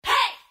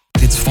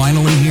It's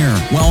finally here.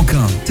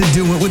 Welcome to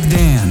Do It with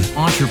Dan.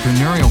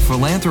 Entrepreneurial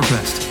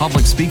philanthropist,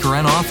 public speaker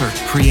and author,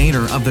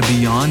 creator of the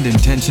Beyond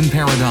Intention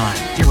Paradigm.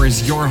 Here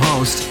is your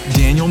host,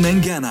 Daniel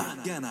Mangena.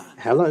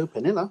 Hello,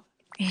 Pernilla.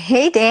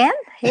 Hey, Dan.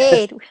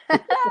 Hey.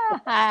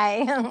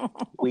 Hi.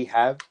 We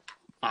have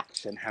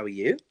action. How are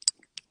you?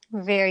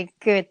 Very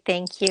good.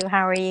 Thank you.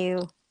 How are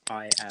you?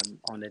 I am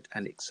honoured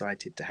and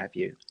excited to have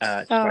you.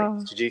 To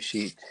introduce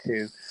you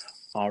to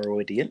our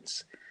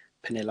audience,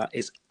 Pernilla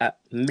is a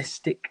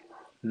mystic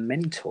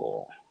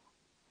mentor.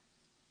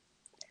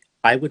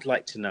 I would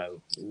like to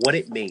know what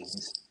it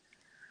means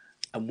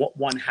and what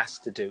one has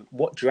to do,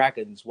 what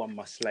dragons one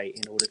must slay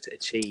in order to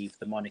achieve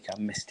the moniker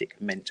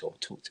mystic mentor.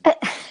 Talk to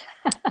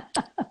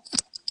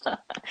me.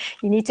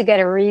 You need to get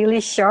a really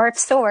sharp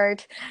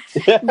sword.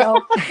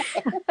 No.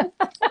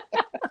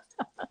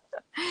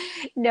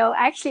 No,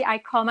 actually, I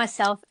call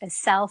myself a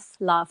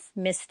self-love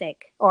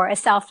mystic, or a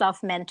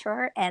self-love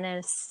mentor, and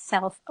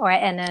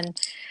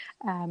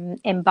an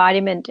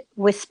embodiment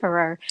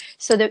whisperer.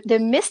 So the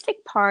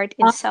mystic part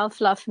in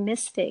self-love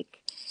mystic,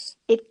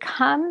 it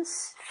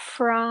comes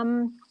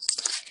from,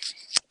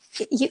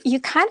 you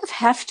kind of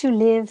have to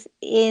live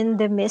in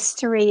the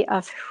mystery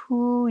of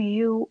who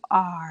you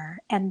are,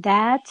 and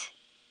that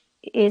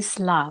is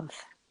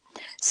love.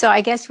 So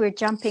I guess we're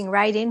jumping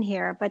right in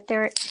here, but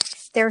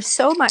there's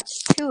so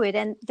much to it,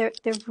 and the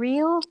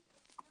real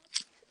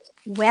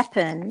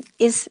weapon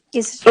is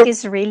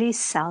really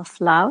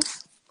self-love,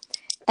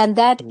 and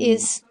that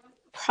is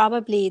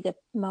probably the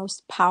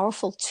most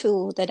powerful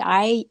tool that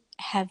I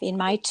have in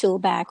my tool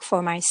bag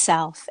for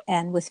myself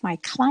and with my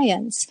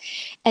clients.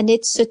 And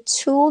it's a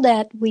tool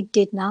that we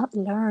did not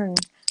learn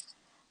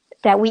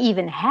that we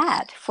even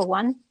had, for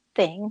one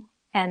thing,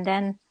 and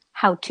then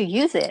how to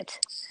use it.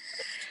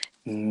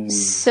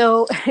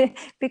 So,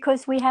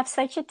 because we have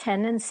such a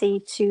tendency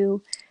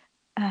to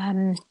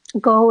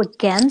go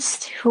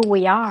against who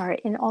we are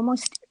in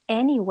almost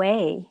any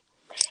way.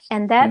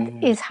 And that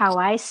is how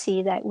I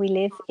see that we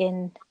live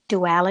in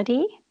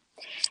duality.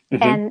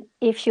 And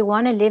if you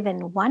want to live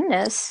in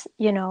oneness,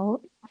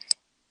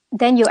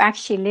 then you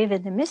actually live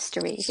in the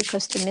mystery,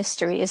 because the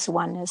mystery is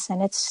oneness.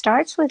 And it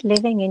starts with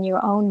living in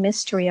your own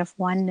mystery of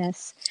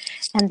oneness.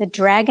 And the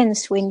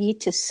dragons we need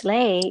to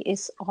slay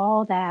is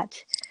all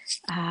that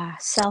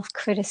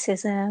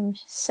self-criticism,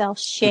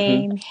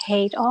 self-shame,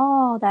 hate,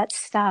 all that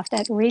stuff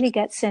that really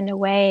gets in the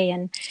way.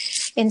 And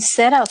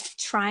instead of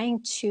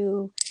trying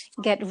to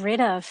get rid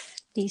of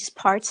these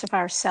parts of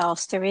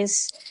ourselves,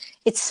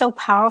 it's so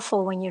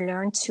powerful when you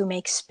learn to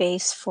make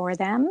space for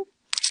them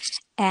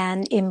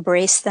and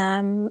embrace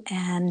them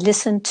and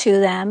listen to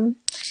them.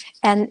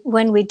 And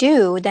when we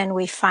do, then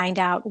we find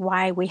out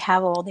why we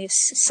have all this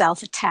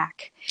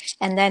self-attack.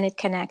 And then it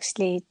can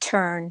actually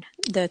turn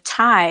the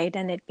tide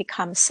and it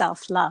becomes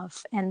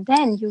self-love. And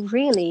then you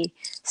really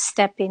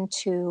step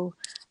into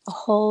a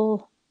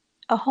whole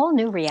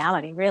new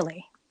reality,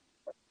 really.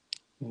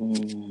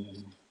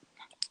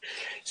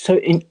 So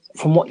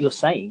from what you're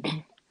saying,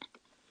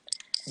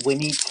 we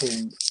need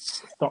to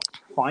stop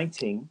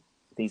fighting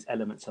these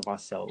elements of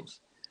ourselves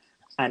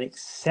and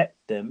accept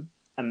them,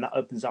 and that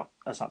opens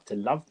us up to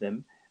love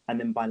them. And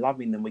then by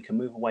loving them, we can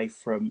move away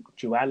from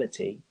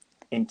duality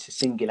into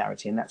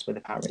singularity, and that's where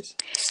the power is.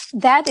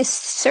 That is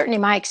certainly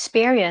my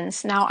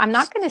experience. Now, I'm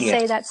not going to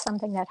say that's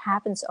something that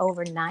happens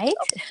overnight.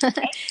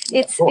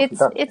 It's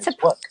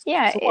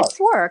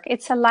work.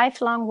 It's a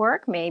lifelong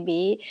work,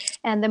 maybe.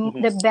 And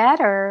the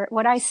better,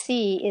 what I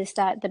see is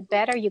that the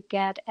better you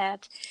get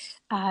at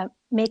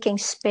making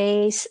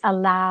space,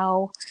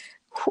 allow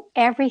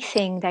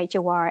everything that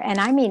you are, and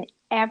I mean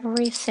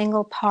every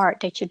single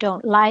part that you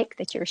don't like,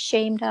 that you're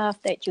ashamed of,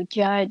 that you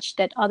judge,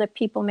 that other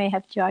people may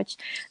have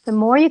judged, the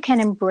more you can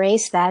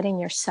embrace that in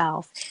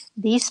yourself,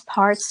 these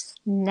parts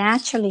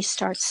naturally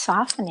start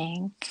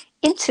softening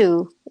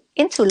into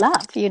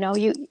love. You're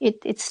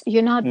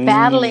not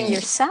battling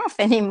yourself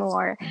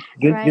anymore.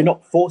 You're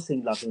not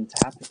forcing love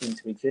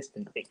into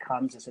existence. It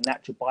comes as a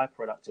natural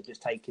byproduct of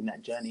just taking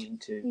that journey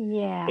into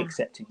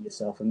accepting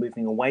yourself and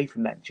moving away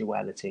from that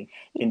duality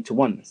into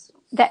oneness.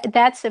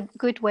 That's a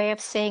good way of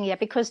saying it,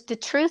 because the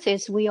truth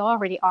is we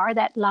already are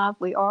that love.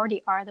 We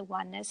already are the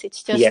oneness.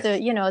 It's just the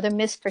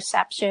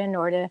misperception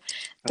or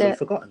we've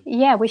forgotten.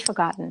 Yeah, we've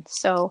forgotten.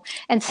 So,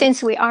 and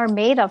since we are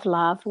made of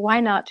love, why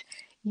not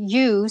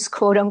use,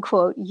 quote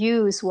unquote,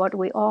 use what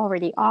we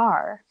already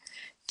are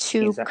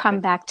to come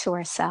back to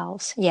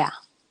ourselves. Yeah.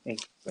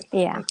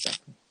 Exactly. Yeah.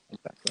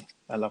 Exactly.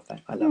 I love that.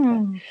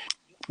 That.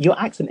 Your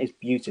accent is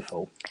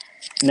beautiful.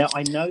 Now,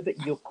 I know that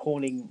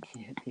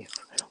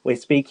we're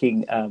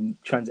speaking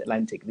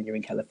transatlantic, then you're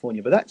in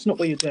California, but that's not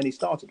where your journey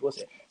started, was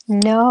it?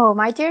 No,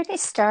 my journey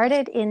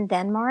started in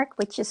Denmark,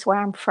 which is where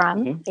I'm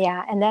from.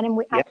 Yeah, and then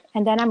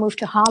I moved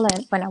to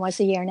Holland when I was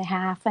 1.5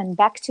 years, and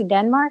back to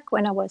Denmark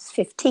when I was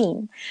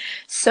 15.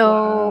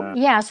 So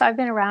so I've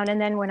been around.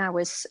 And then when I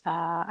was,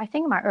 I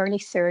think in my early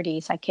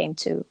 30s, I came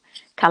to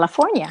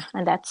California,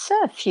 and that's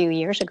a few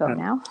years ago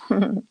now.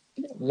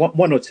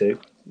 One or two.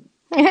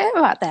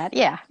 About that,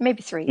 yeah,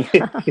 maybe 3.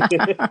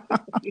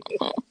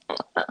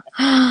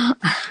 I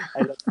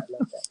love that.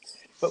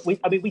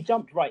 we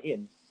jumped right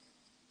in.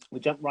 We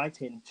jumped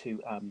right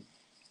into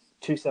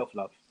to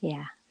self-love.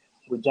 Yeah.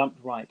 We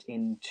jumped right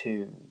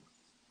into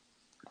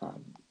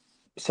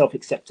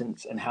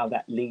self-acceptance and how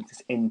that leads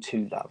us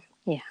into love.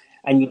 Yeah.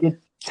 And you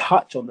did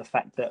touch on the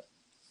fact that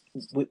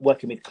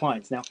working with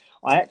clients. Now,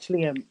 I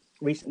actually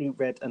recently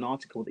read an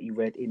article that you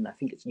read in, I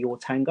think it's Your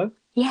Tango.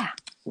 Yeah.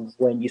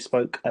 When you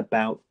spoke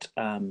about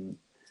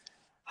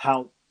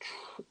how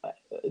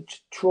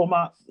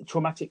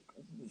traumatic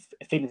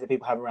feelings that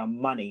people have around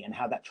money and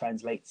how that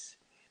translates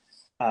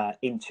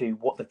into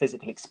what the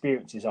physical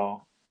experiences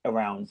are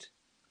around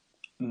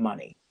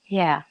money.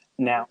 Yeah.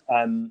 Now,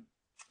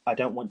 I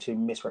don't want to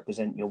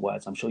misrepresent your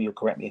words. I'm sure you'll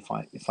correct me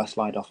if I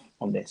slide off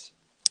on this.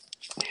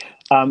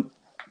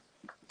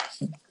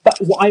 But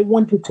what I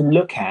wanted to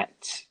look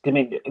at, I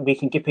mean, we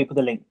can give people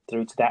the link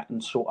through to that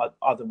and sort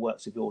other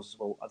works of yours as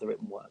well, other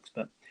written works.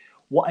 But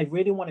what I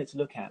really wanted to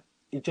look at,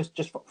 just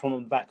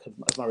from the back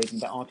of my reading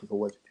that article,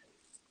 was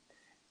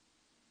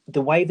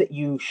the way that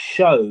you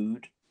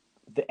showed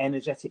the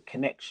energetic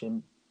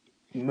connection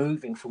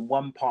moving from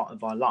one part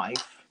of our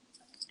life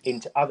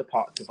into other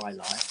parts of our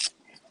life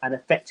and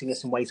affecting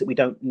us in ways that we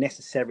don't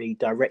necessarily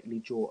directly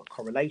draw a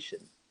correlation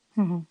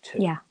to.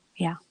 Yeah.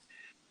 Yeah.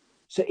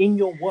 So in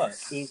your work,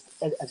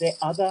 are there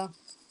other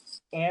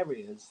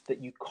areas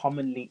that you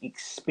commonly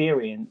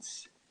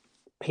experience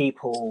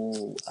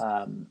people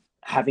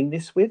having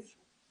this with?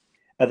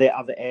 Are there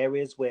other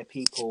areas where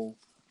people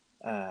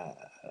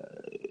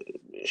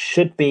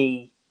should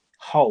be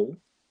whole?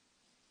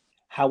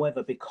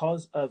 However,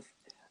 because of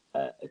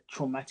a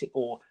traumatic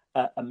or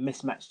a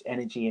mismatched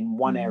energy in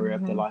one area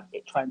of their life,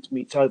 it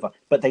transmutes over,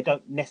 but they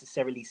don't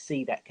necessarily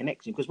see that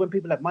connection. Because when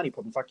people have money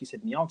problems, like you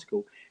said in the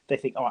article, they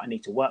think, I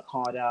need to work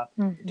harder,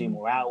 do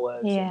more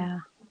hours,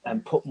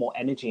 and put more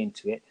energy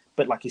into it.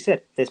 But like you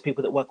said, there's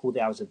people that work all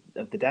the hours of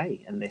the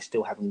day and they've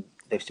still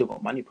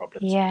got money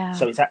problems. Yeah.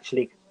 So it's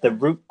actually the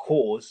root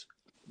cause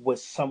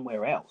was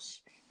somewhere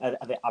else. Are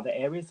there other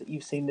areas that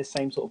you've seen this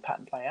same sort of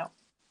pattern play out?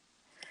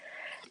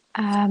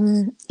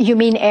 You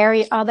mean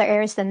other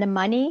areas than the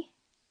money?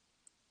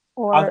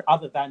 Or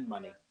other than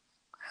money?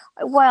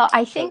 Well,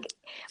 I think,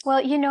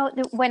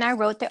 when I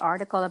wrote the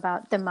article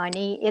about the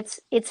money,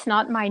 it's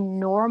not my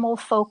normal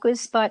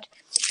focus, but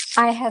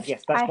I have.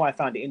 Yes, that's why I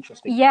found it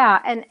interesting.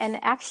 Yeah, and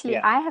actually,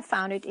 I have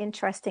found it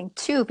interesting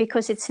too,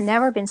 because it's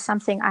never been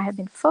something I have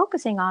been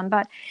focusing on,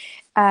 but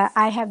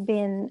I have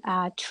been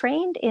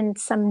trained in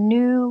some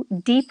new,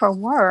 deeper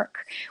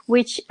work,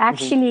 which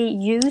actually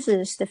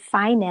uses the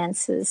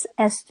finances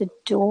as the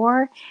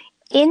door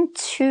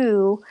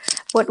into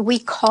what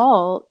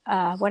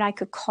I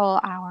could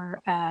call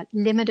our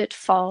limited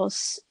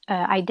false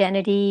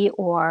identity,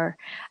 or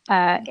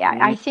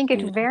I think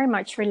it very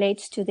much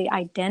relates to the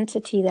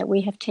identity that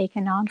we have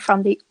taken on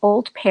from the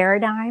old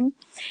paradigm,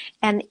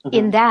 and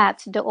in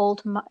that the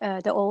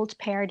old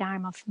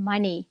paradigm of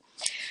money.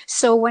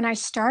 So when I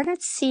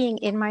started seeing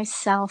in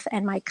myself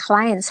and my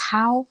clients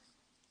how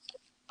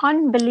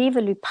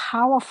unbelievably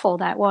powerful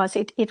that was,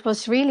 it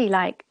was really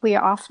like we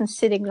are often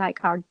sitting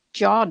like our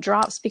jaw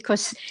drops,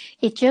 because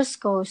it just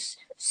goes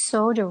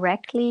so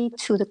directly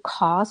to the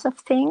cause of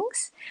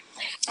things,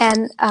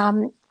 and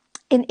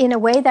in a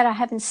way that I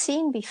haven't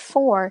seen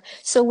before.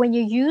 So when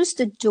you use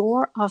the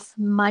door of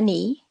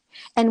money,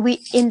 and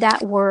in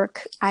that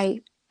work,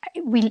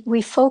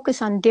 we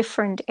focus on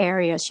different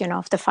areas,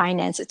 of the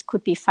finance. It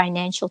could be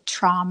financial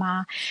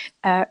trauma,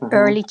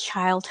 early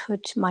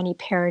childhood money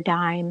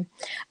paradigm.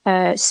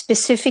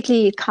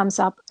 Specifically, it comes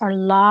up a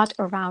lot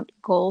around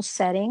goal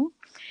setting.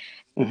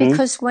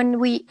 Because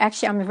when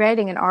I'm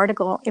reading an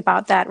article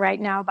about that right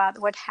now, about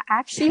what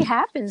actually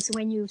happens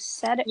when you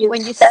set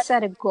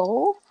a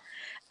goal.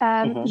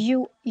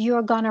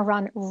 You're gonna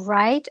run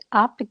right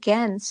up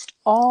against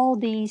all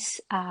these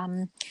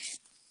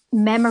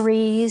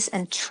memories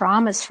and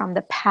traumas from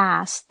the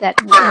past that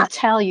will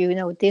tell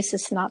you, this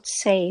is not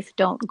safe,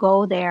 don't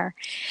go there.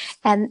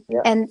 And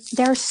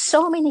there are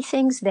so many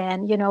things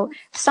then,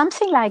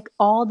 something like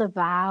all the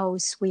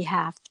vows we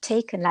have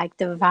taken, like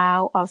the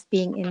vow of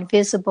being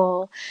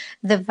invisible,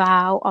 the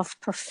vow of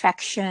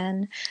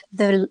perfection,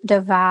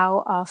 the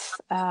vow of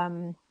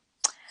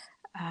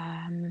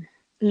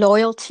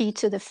loyalty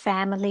to the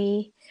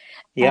family,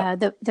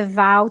 the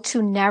vow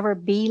to never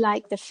be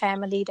like the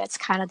family. That's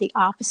kind of the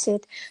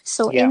opposite.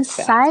 So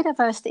inside of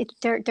us,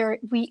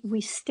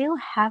 we still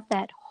have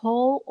that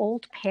whole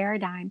old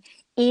paradigm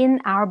in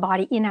our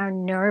body, in our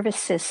nervous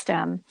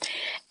system.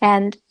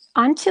 And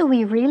until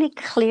we really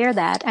clear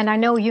that, and I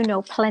know you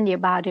know plenty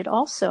about it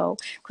also,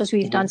 because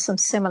we've done some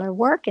similar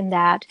work in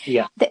that.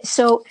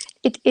 So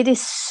it is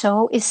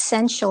so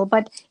essential,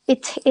 but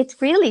it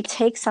really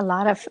takes a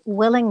lot of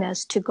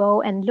willingness to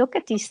go and look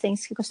at these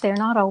things, because they're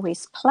not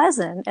always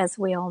pleasant, as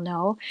we all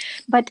know.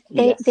 But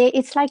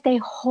it's like they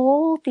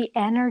hold the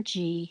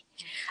energy.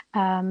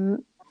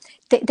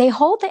 They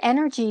hold the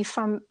energy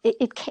from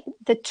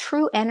the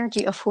true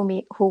energy of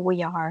who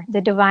we are,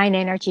 the divine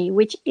energy,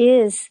 which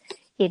is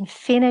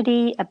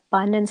infinity,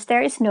 abundance.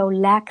 There is no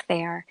lack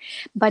there,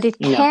 but it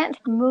No. can't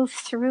move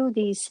through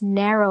these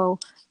narrow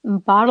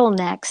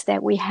bottlenecks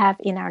that we have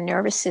in our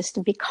nervous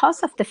system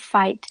because of the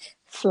fight,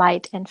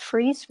 flight, and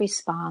freeze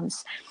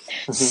response.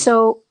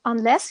 So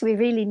unless we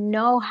really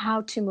know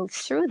how to move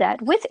through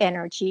that with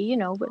energy,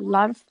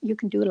 you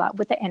can do a lot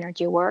with the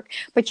energy work,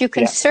 but you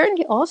can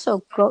certainly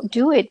also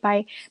do it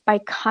by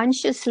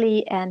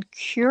consciously and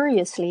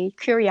curiously.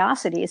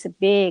 Curiosity is a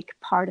big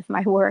part of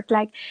my work.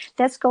 Like,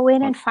 let's go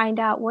in and find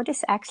out what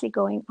is actually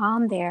going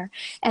on there.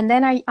 And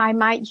then I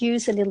might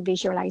use a little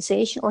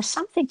visualization or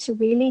something to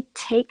really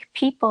take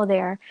people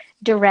there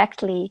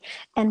directly.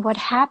 And what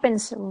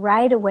happens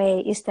right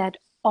away is that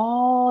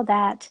all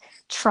that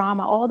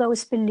trauma, all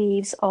those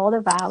beliefs, all the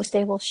vows,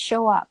 they will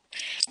show up.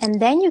 And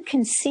then you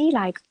can see,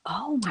 like,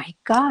 oh my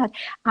God,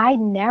 I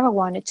never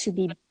wanted to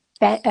be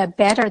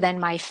better than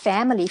my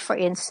family, for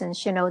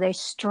instance. They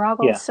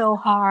struggle so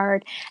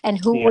hard, and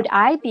who would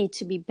I be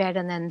to be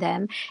better than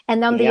them?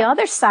 And on the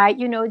other side,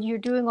 you're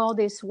doing all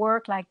this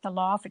work, like the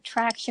law of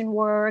attraction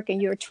work,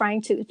 and you're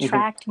trying to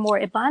attract more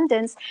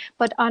abundance,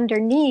 but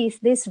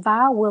underneath, this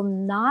vow will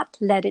not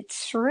let it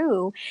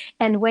through.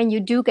 And when you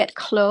do get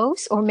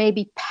close, or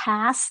maybe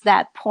past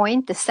that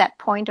point, the set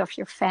point of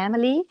your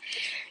family,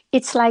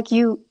 it's like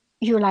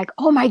you're like,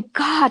 oh my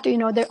God,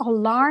 the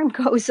alarm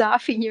goes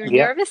off in your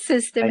nervous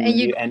system, and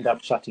you end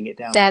up shutting it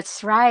down.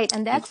 That's right.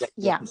 And that's it.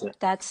 That's it.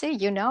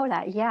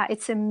 That. Yeah,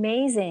 it's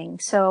amazing.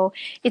 So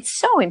it's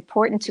so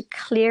important to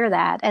clear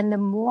that. And the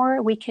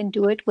more we can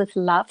do it with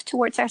love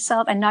towards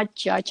ourselves and not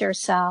judge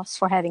ourselves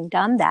for having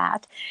done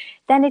that,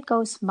 then it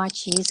goes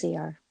much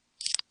easier.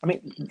 I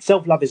mean,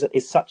 self-love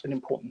is such an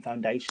important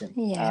foundation.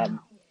 Yeah.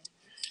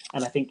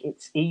 And I think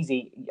it's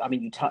easy. I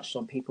mean, you touched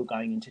on people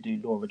going in to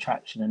do law of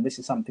attraction, and this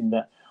is something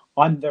that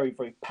I'm very,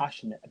 very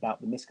passionate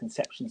about, the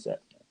misconceptions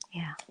that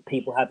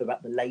people have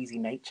about the lazy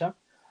nature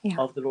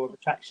of the law of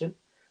attraction.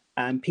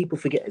 And people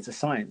forget it's a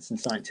science, and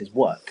science is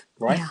work,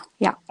 right?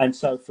 Yeah. And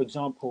so, for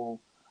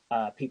example,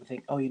 people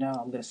think, I'm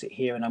going to sit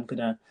here and I'm going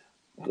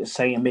to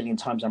say a million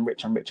times, I'm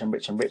rich, I'm rich, I'm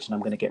rich, I'm rich, and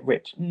I'm going to get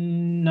rich.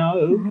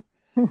 No,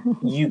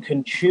 you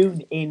can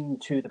tune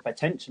into the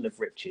potential of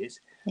riches,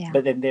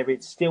 but then there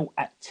is still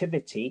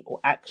activity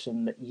or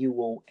action that you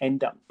will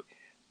end up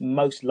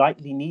most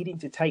likely needing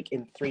to take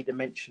in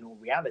three-dimensional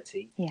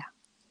reality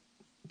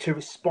to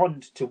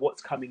respond to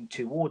what's coming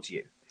towards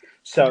you.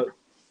 So,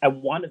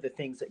 and one of the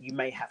things that you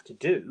may have to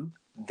do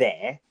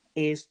there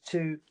is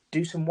to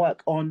do some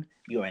work on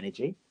your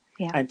energy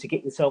and to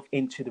get yourself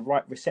into the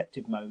right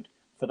receptive mode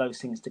for those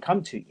things to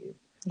come to you.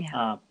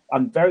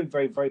 I'm very,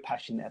 very, very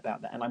passionate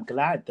about that. And I'm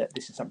glad that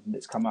this is something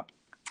that's come up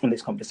in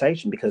this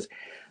conversation, because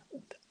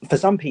for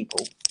some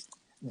people,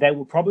 they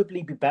will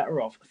probably be better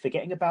off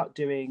forgetting about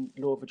doing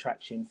law of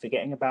attraction,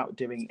 forgetting about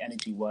doing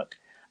energy work,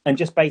 and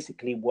just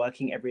basically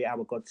working every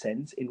hour God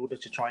sends in order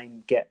to try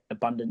and get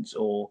abundance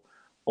or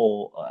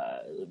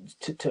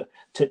to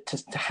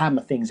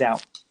hammer things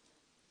out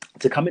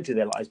to come into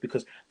their lives.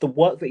 Because the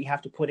work that you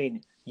have to put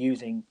in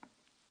using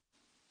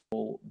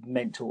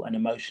mental and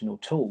emotional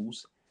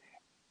tools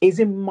is,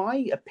 in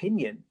my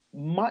opinion,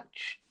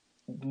 much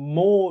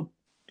more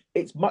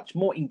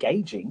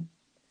engaging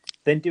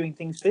than doing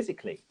things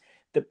physically.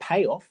 The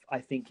payoff, I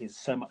think, is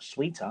so much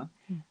sweeter,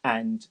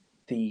 and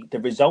the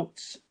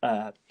results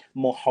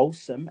more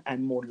wholesome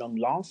and more long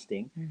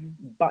lasting.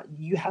 But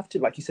you have to,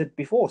 like you said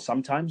before,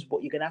 sometimes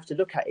what you're going to have to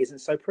look at isn't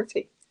so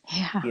pretty.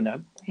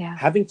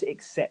 Having to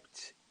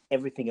accept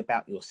everything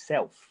about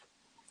yourself.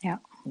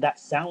 That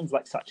sounds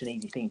like such an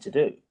easy thing to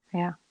do.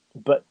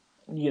 But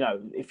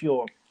if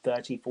you're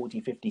 30,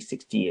 40, 50,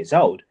 60 years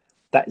old,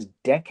 that is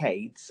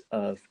decades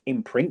of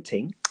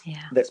imprinting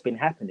that's been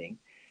happening.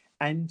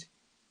 And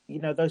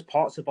those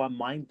parts of our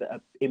mind that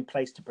are in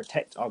place to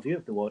protect our view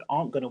of the world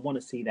aren't going to want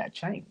to see that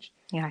change.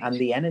 And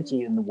the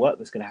energy and the work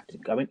that's going to have to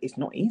go in, it's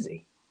not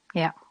easy.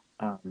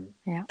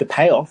 The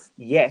payoff,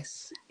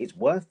 yes, it's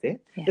worth it.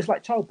 It's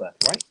like childbirth,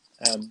 right?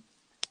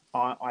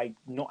 I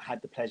not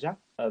had the pleasure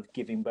of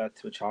giving birth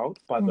to a child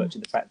by virtue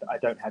of the fact that I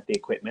don't have the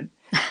equipment.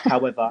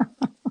 However,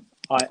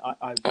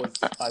 I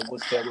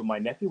was there when my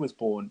nephew was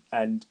born,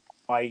 and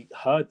I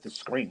heard the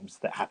screams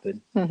that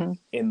happen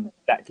in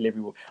that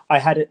delivery ward. I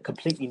had a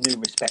completely new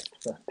respect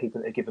for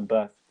people that are given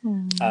birth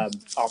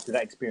after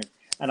that experience.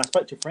 And I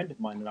spoke to a friend of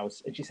mine,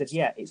 and she said,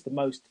 it's the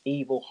most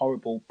evil,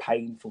 horrible,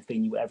 painful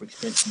thing you ever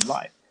experience in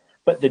life.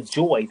 But the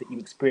joy that you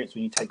experience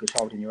when you take a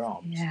child in your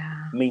arms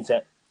means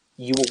that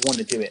you will want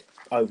to do it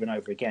over and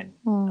over again.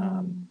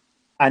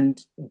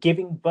 And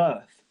giving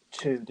birth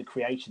to the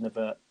creation of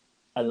a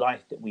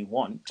life that we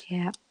want,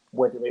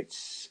 whether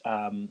it's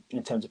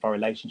in terms of our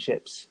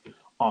relationships,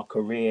 our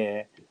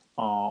career,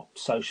 our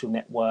social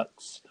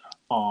networks,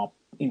 our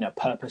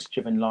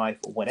purpose-driven life,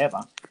 or whatever,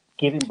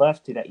 giving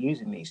birth to that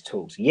using these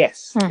tools,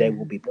 yes, there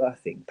will be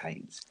birthing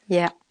pains.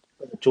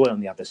 But the joy on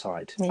the other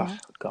side,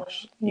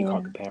 gosh, you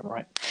can't compare it,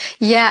 right?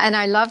 Yeah, and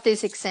I love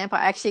this example.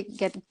 I actually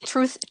get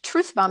truth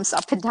bumps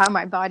up and down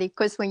my body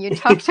because when you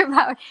talked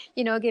about,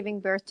 giving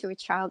birth to a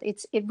child,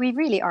 we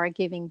really are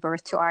giving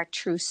birth to our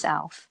true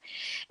self.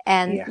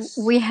 And Yes.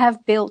 we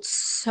have built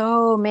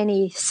so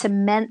many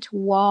cement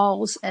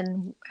walls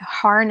and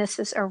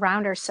harnesses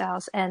around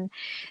ourselves, and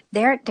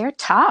they're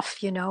tough.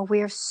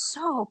 We're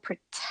so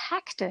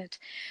protected.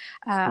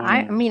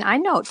 I mean, I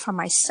know it for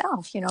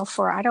myself.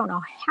 For I don't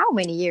know how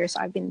many years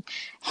I've been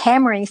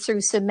hammering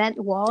through cement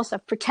walls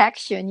of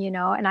protection.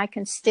 And I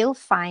can still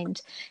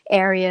find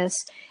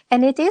areas.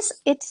 And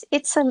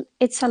it's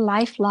a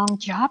lifelong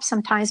job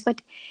sometimes,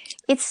 but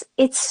it's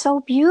so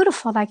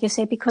beautiful, like you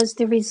say, because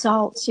the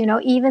results,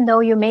 even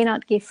though you may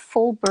not give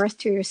full birth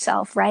to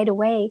yourself right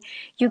away,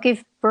 you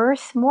give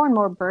more and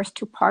more birth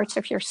to parts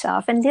of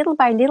yourself. And little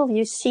by little,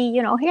 you see,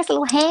 here's a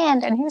little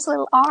hand and here's a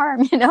little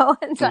arm, and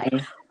it's like,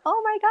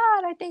 oh my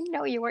God, I didn't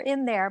know you were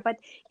in there. But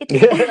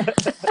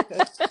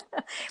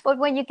but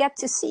when you get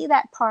to see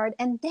that part,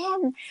 and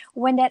then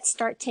when that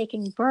start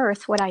taking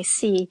birth, what I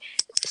see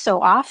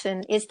so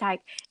often is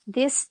like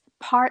this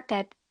part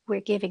that we're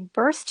giving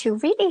birth to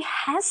really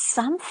has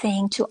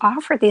something to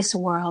offer this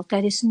world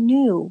that is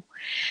new,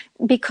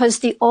 because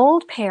the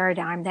old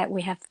paradigm that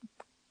we have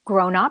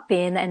grown up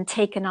in and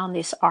taken on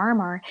this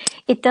armor,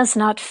 it does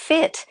not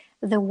fit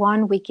the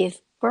one we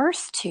give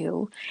birth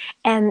to.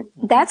 And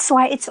that's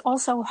why it's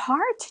also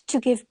hard to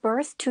give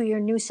birth to your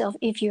new self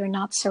if you're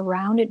not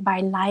surrounded by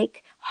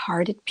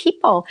like-hearted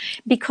people,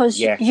 because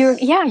Yes.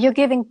 you're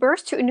giving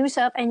birth to a new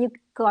self, and you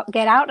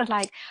get out and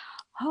like,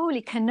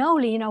 holy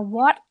cannoli,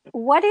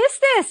 what is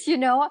this?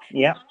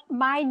 Yeah.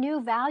 My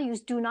new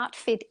values do not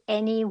fit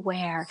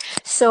anywhere.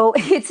 So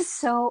it's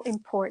so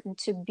important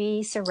to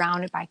be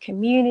surrounded by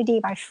community,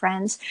 by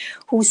friends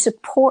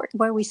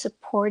where we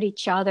support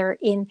each other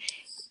in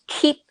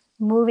keep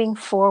moving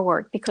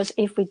forward. Because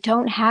if we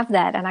don't have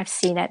that, and I've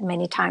seen that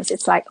many times,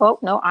 it's like, oh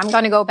no, I'm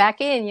going to go back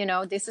in,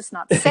 this is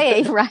not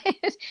safe,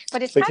 right?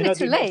 But it's kind of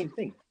too late.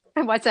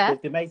 What's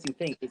that? The amazing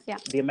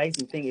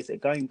thing is that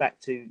going back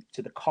to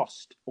the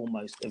cost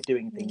almost of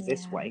doing things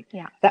this way,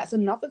 that's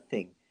another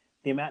thing.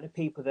 The amount of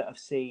people that have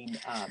seen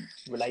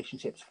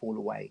relationships fall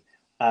away.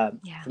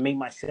 For me,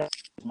 myself,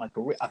 my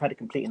career, I've had a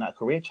complete and utter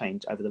career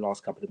change over the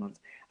last couple of months.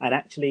 And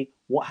actually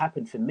what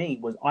happened for me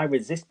was I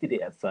resisted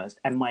it at first,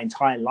 and my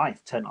entire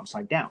life turned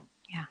upside down.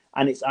 Yeah.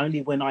 And it's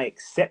only when I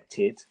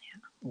accepted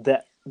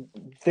that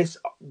this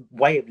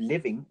way of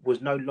living was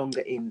no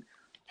longer in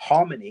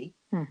harmony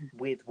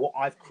with what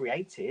I've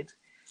created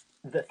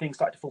that things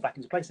start to fall back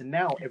into place. And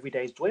now every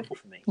day is joyful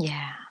for me.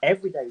 Yeah.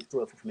 Every day is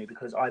joyful for me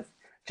because I've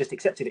just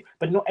accepted it.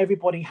 But not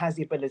everybody has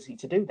the ability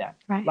to do that.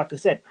 Right. Like I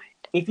said,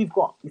 if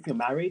you're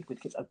married with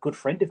kids, a good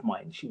friend of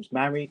mine, she was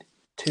married,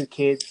 2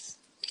 kids,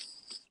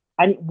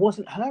 and it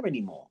wasn't her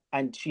anymore.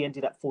 And she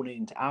ended up falling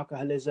into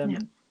alcoholism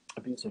and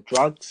abuse of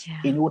drugs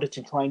in order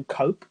to try and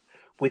cope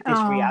with this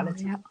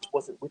reality.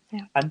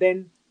 And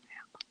then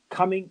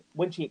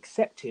when she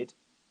accepted,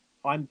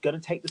 I'm going to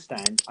take the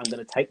stand, I'm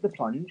going to take the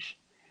plunge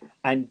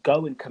and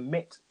go and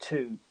commit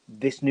to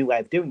this new way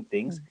of doing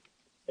things.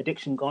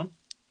 Addiction gone,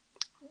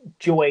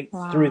 joy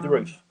through the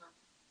roof.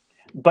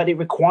 But it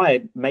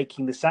required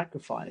making the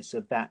sacrifice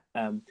of that,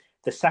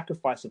 the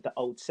sacrifice of the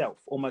old self,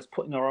 almost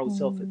putting our old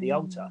self at the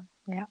altar.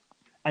 Yeah.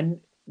 And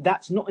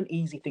that's not an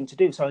easy thing to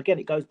do. So again,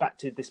 it goes back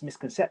to this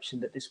misconception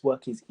that this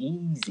work is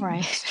easy.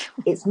 Right.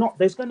 It's not.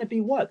 There's going to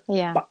be work,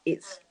 but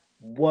it's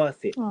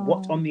worth it.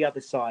 What's on the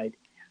other side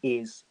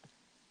is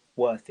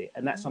worth it,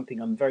 and that's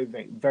something I'm very,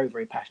 very, very,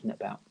 very passionate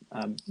about.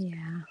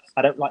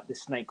 I don't like the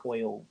snake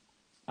oil,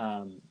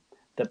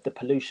 the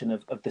pollution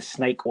of the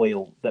snake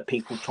oil that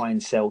people try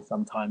and sell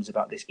sometimes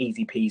about this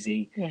easy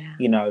peasy,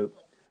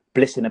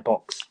 bliss in a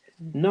box.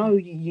 No,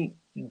 you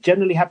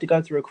generally have to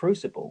go through a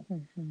crucible.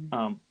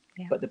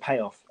 But the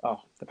payoff,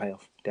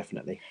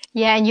 definitely.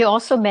 Yeah, and you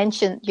also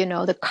mentioned,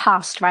 the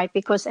cost, right?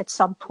 Because at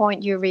some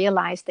point you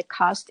realize the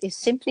cost is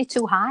simply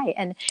too high,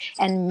 and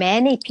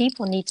many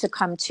people need to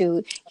come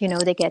to,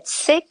 they get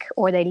sick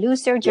or they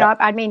lose their job.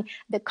 I mean,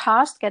 the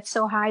cost gets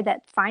so high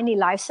that finally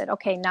life said,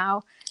 okay,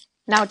 now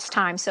it's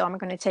time, so I'm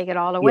going to take it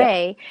all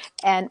away.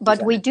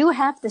 But we do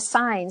have the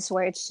signs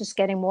where it's just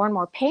getting more and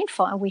more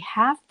painful, and we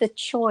have the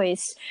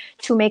choice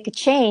to make a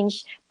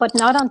change, but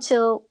not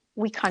until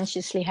we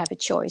consciously have a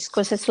choice,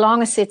 because as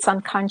long as it's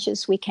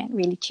unconscious, we can't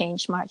really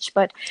change much.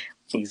 But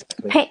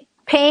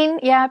pain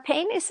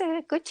is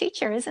a good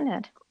teacher, isn't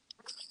it?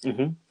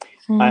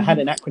 I had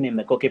an acronym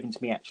that got given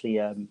to me, actually.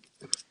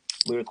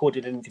 We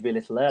recorded an interview a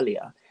little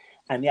earlier,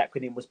 and the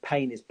acronym was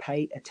PAIN is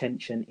pay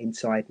attention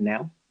inside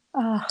now.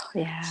 Oh,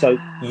 yeah. So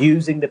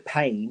using the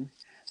pain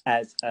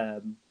as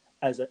a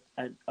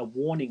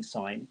warning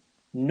sign,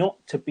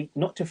 not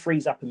to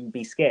freeze up and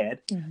be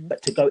scared,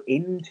 but to go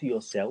into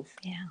yourself,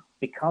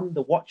 become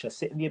the watcher,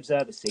 sit in the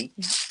observer seat,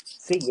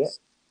 see it,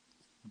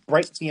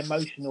 break the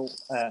emotional,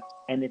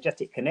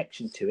 energetic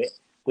connection to it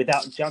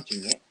without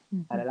judging it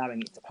and allowing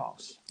it to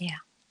pass. Yeah.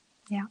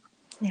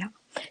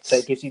 So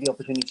it gives you the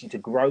opportunity to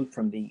grow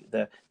from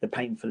the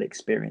painful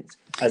experience,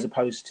 as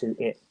opposed to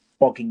it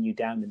bogging you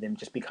down and them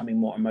just becoming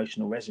more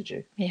emotional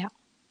residue. Yeah.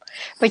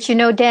 But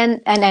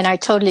then, and I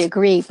totally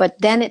agree, but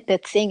then the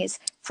thing is,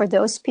 for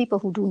those people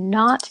who do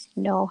not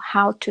know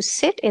how to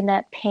sit in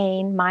that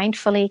pain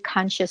mindfully,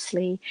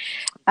 consciously,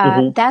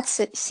 that's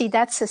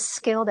a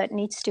skill that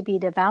needs to be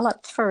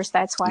developed first.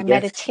 That's why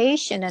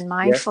meditation and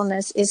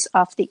mindfulness is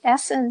of the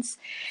essence.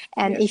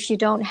 And if you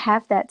don't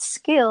have that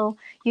skill,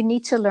 you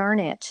need to learn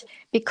it,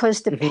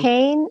 because the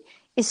pain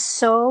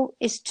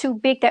is too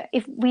big, that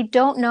if we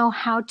don't know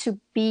how to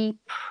be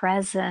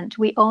present,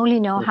 we only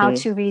know how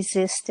to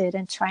resist it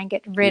and try and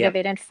get rid of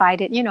it and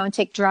fight it, and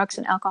take drugs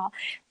and alcohol.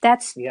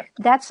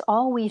 That's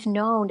all we've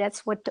known.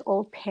 That's what the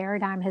old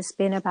paradigm has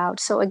been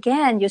about. So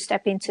again, you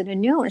step into the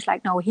new, and it's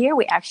like, no, here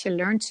we actually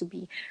learn to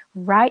be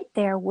right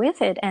there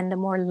with it. And the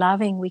more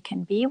loving we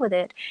can be with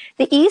it,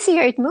 the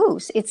easier it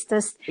moves. It's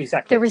just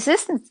the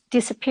resistance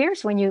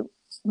disappears when you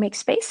make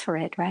space for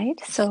it, right?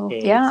 So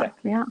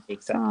exactly.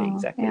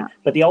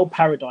 But the old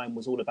paradigm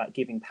was all about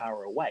giving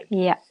power away.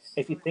 Yeah.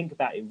 If you think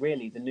about it,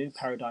 really, the new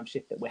paradigm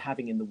shift that we're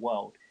having in the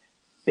world,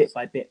 bit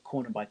by bit,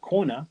 corner by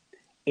corner,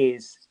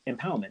 is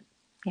empowerment.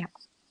 Yeah.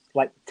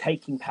 Like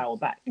taking power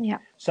back. Yeah.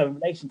 So in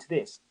relation to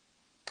this,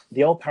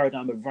 the old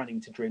paradigm of running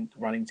to drink,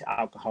 running to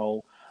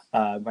alcohol,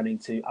 running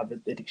to other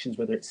addictions,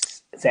 whether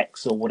it's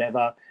sex or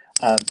whatever,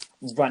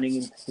 running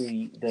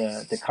into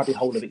the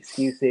cubbyhole of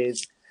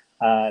excuses,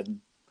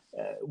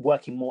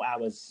 working more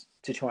hours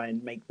to try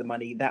and make the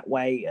money that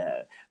way,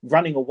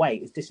 running away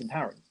is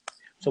disempowering.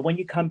 So when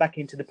you come back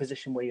into the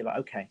position where you're like,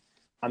 okay,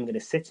 I'm going to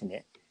sit in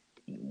it,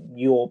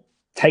 you're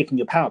taking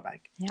your power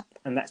back. Yeah.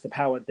 And that's the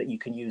power that you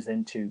can use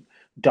then to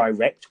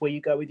direct where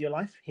you go with your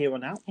life here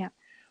on out. Yeah.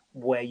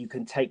 Where you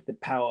can take the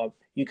power,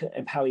 you can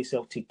empower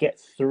yourself to get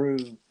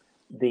through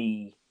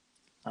the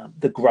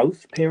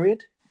growth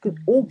period. Because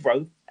all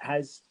growth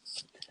has,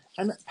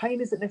 and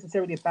pain isn't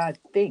necessarily a bad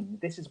thing.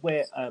 This is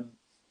where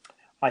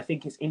I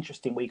think it's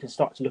interesting, where you can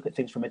start to look at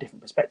things from a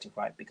different perspective,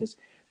 right? Because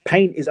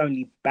pain is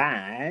only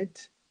bad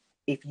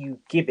if you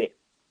give it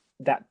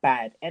that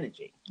bad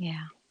energy.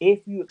 Yeah.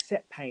 If you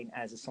accept pain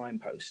as a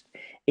signpost,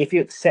 if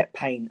you accept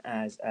pain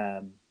as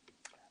an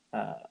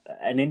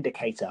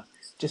indicator,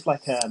 just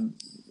like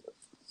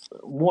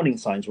warning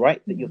signs,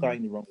 right, that you're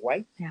going the wrong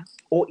way,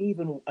 or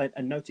even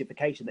a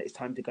notification that it's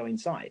time to go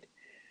inside,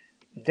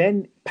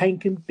 then pain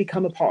can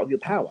become a part of your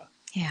power.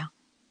 Yeah.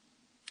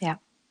 Yeah.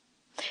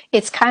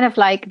 It's kind of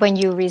like when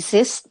you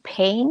resist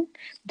pain,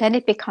 then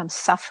it becomes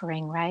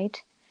suffering,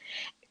 right?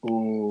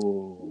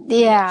 Ooh,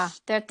 yeah,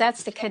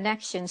 that's the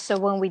connection. So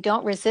when we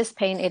don't resist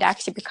pain, it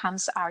actually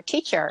becomes our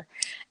teacher.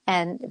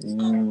 And it's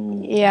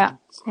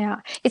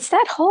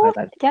that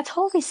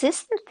whole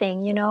resistant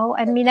thing,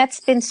 I mean, that's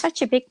been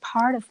such a big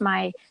part of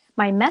my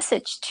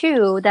message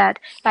too, that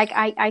like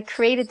I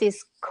created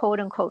this quote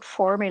unquote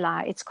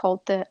formula. It's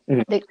called the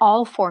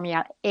ALL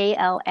formula,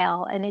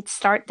 ALL, and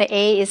the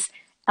A is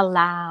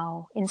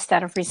allow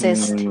instead of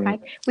resist,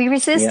 right? We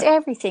resist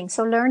everything.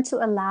 So learn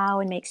to allow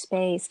and make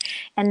space.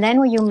 And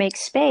then when you make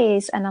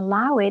space and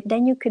allow it,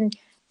 then you can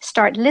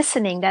start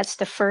listening. That's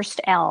the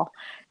first L,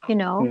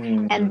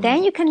 and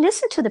then you can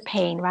listen to the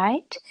pain,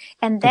 right?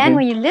 And then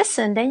when you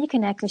listen, then you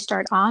can actually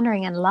start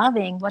honoring and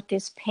loving what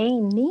this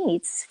pain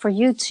needs for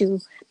you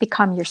to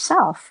become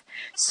yourself.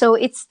 So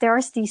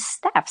there's these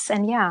steps,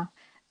 and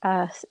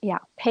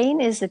pain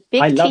is a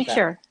big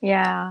teacher.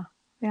 Yeah.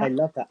 I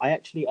love that. I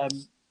actually,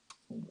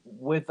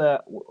 with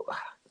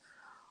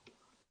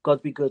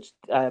God Be Good,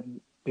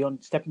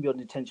 Stepping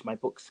Beyond Intention, my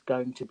book's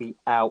going to be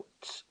out.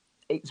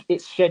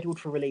 It's scheduled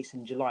for release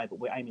in July, but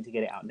we're aiming to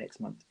get it out next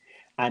month.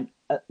 And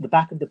at the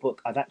back of the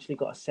book, I've actually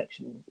got a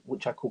section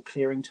which I call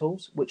clearing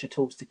tools, which are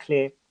tools to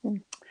clear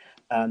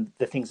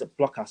the things that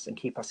block us and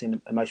keep us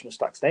in emotional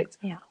stuck states.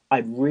 Yeah.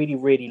 I'd really,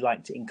 really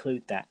like to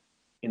include that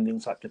in the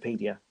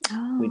encyclopedia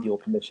with your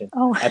permission.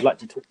 I'd like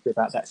to talk to you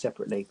about that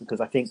separately, because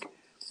I think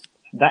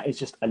that is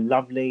just a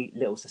lovely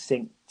little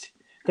succinct,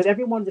 because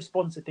everyone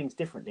responds to things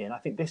differently. And I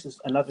think this is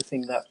another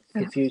thing that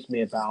confused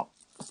me about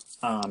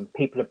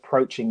people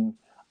approaching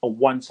a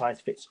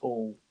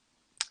one-size-fits-all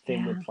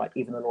thing with like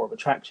even the law of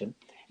attraction,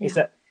 is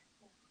that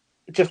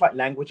just like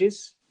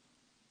languages,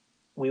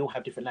 we all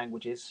have different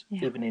languages.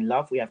 Even in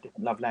love, we have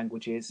different love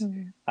languages.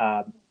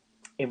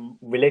 In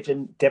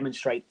religion,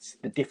 demonstrates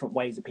the different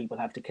ways that people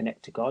have to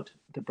connect to God,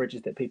 the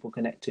bridges that people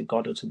connect to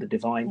God or to the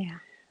divine.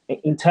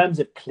 In terms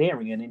of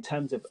clearing and in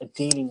terms of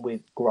dealing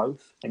with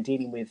growth and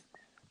dealing with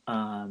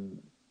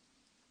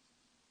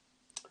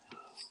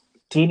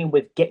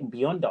getting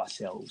beyond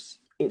ourselves,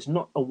 it's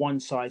not a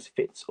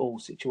one-size-fits-all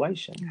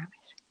situation.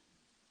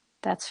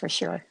 That's for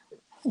sure.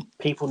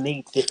 People have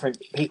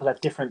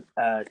different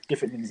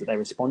things that they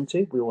respond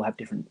to. We all have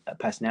different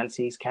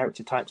personalities,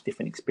 character types,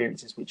 different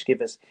experiences, which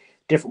give us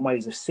different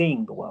ways of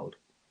seeing the world.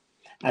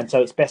 And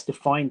so it's best to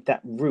find that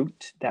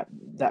route, that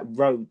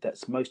road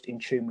that's most in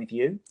tune with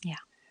you.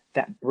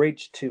 That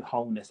bridge to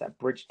wholeness, that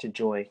bridge to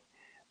joy,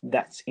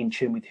 that's in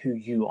tune with who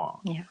you are.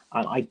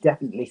 And I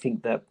definitely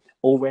think that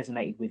all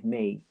resonated with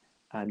me.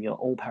 Your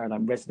all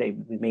paradigm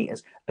resonated with me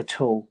as a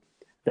tool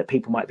that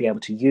people might be able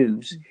to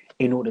use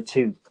in order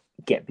to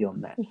get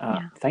beyond that.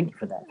 Yeah. Thank you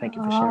for that. Thank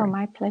you for Oh, sharing.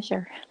 my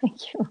pleasure.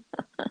 Thank you.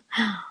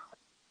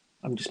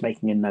 I'm just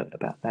making a note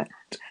about that.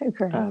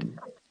 Great.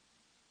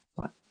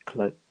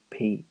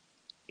 Encyclopedia.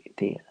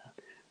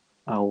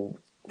 I'll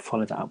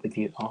follow that up with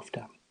you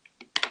after.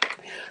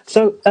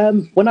 So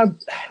when I've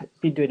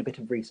been doing a bit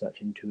of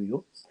research into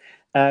you,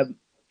 I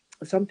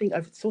saw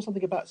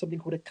something about something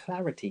called a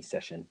clarity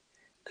session.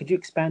 Could you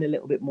expand a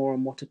little bit more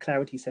on what a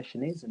clarity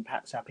session is, and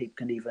perhaps how people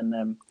can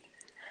even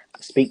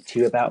speak to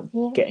you about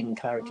getting a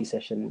clarity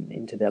session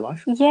into their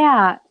life?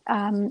 Yeah.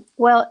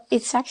 Well,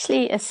 it's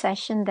actually a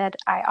session that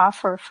I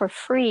offer for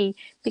free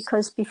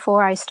because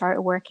before I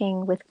start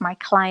working with my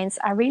clients,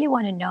 I really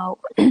want to know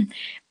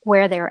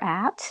where they're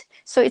at.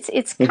 So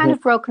it's kind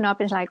of broken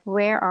up into like,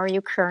 where are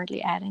you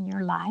currently at in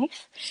your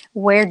life?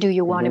 Where do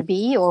you want to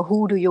be, or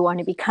who do you want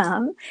to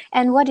become?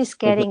 And what is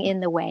getting in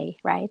the way,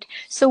 right?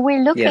 So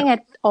we're looking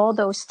at all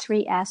those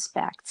three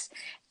aspects.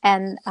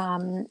 And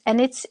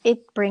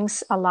it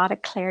brings a lot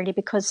of clarity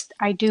because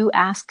I do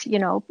ask,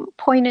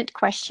 poignant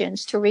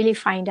questions to really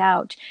find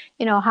out,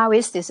 how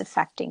is this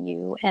affecting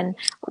you? And,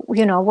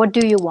 what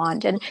do you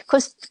want? And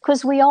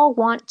because we all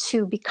want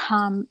to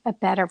become a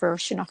better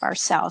version of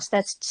ourselves.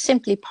 That's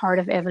simply part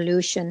of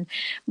evolution.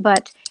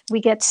 But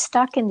we get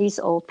stuck in these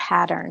old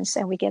patterns,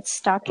 and we get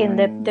stuck in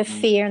the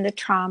fear and the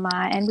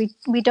trauma, and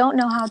we don't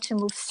know how to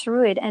move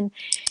through it. And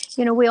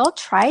we all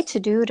try to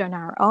do it on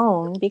our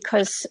own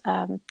because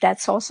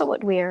that's also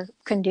what we're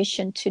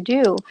conditioned to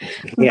do.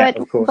 Yeah,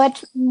 of course.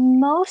 But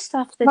most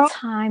of the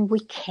time we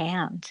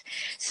can't.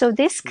 So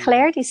this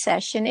clarity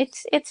session,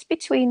 it's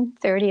between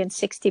 30 and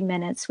 60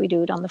 minutes. We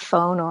do it on the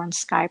phone or on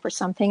Skype or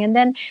something. And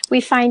then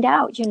we find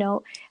out,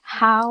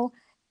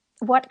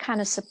 what kind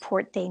of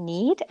support they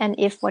need, and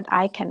if what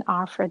I can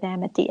offer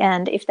them at the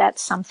end, if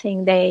that's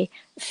something they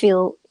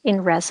feel in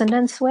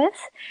resonance with.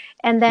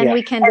 And then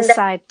we can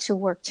decide to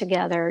work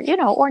together,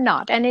 or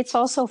not. And it's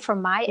also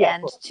from my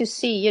end to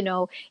see,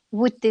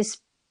 would this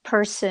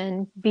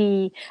person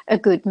be a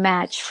good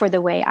match for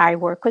the way I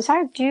work? Because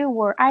I do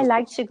work, I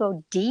like to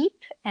go deep,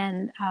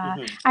 and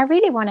I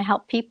really want to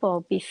help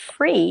people be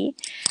free,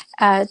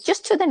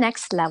 just to the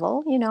next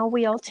level.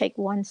 We all take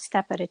one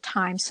step at a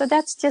time. So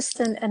that's just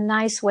a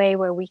nice way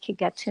where we could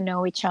get to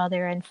know each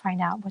other and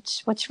find out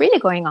what's really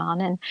going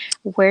on, and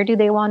what do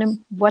they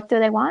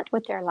want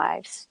with their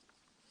lives.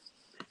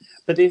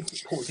 But the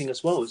important thing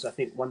as well is, I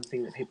think one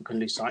thing that people can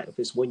lose sight of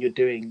is when you're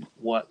doing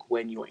work,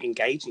 when you're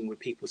engaging with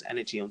people's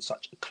energy in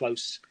such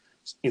close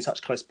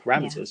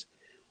parameters,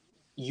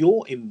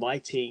 you're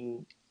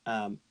inviting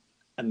a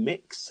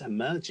mix, a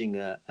merging,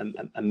 a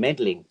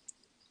meddling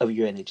of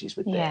your energies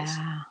with theirs.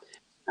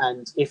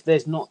 And if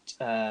there's not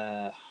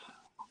a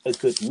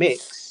good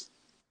mix,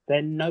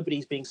 then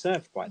nobody's being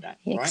served by that.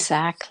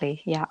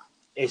 Exactly. Right? Yeah.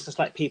 It's just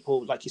like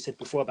people, like you said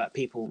before, about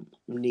people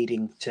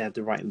needing to have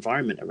the right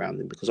environment around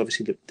them, because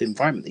obviously the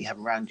environment that you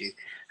have around you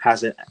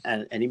has an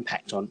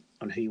impact on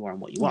who you are and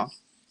what you are.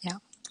 Yeah.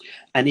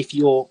 And if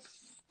you're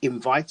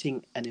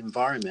inviting an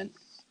environment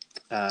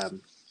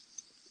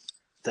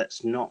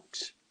that's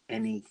not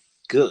any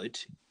good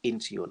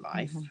into your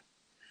life,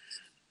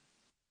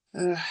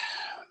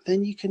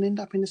 then you can end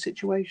up in a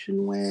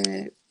situation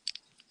where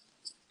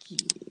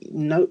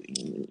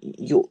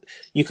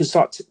you can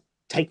start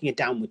taking a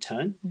downward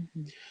turn.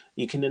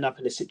 You can end up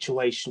in a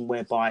situation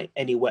whereby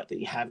any work that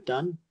you have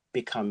done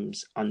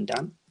becomes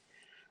undone,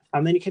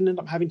 and then you can end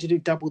up having to do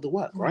double the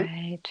work,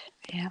 right?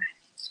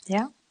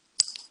 Yeah.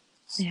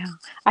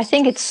 I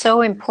think it's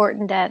so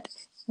important that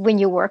when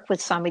you work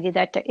with somebody,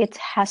 that it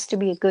has to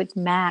be a good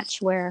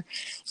match where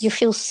you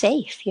feel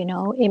safe,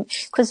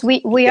 because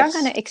we are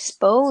going to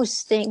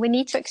expose things. We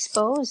need to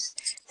expose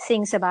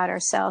things about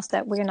ourselves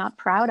that we're not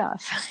proud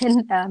of,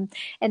 and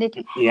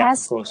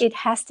it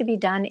has to be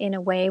done in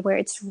a way where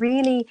it's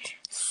really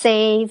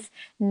safe,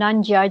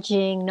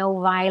 non-judging, no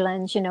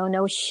violence,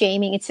 no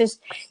shaming. It's just,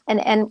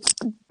 and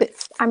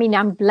I mean,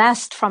 I'm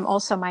blessed from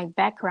also my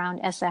background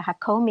as a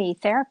Hakomi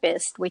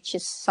therapist, which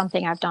is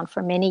something I've done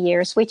for many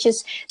years,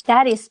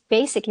 that is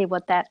basically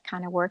what that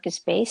kind of work is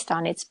based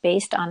on. It's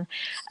based on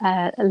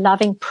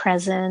loving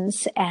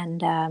presence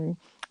and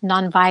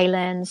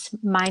nonviolence,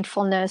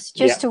 mindfulness,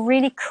 just to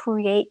really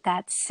create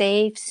that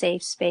safe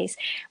space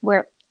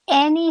where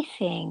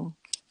anything,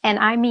 and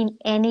I mean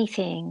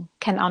anything,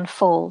 can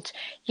unfold,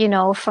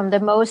 from the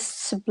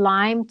most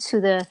sublime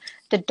to the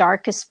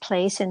darkest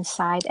place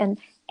inside. And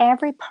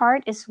every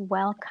part is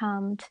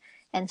welcomed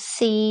and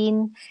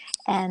seen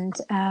and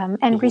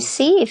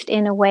received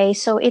in a way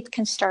so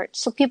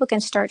people can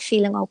start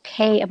feeling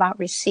okay about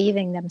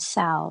receiving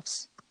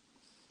themselves.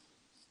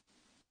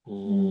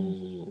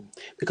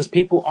 Because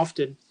people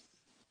often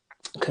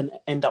can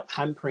end up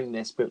hampering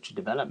their spiritual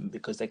development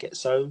because they get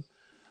so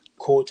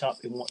caught up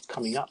in what's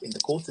coming up in the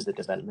course of the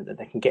development that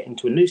they can get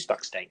into a new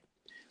stuck state.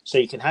 So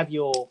you can have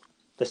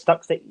the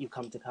stuck state you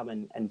come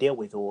and deal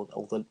with, or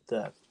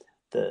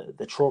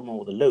the trauma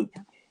or the loop,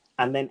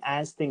 and then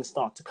as things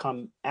start to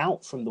come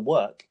out from the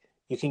work,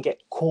 you can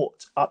get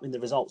caught up in the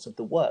results of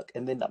the work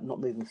and end up not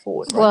moving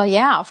forward, right? Well,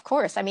 yeah, of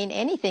course. I mean,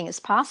 anything is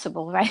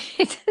possible,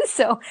 right?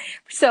 So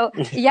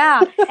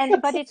yeah,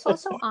 but it's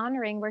also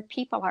honoring where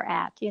people are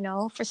at, you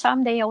know. For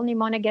some, they only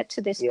want to get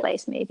to this Yeah.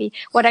 place, maybe.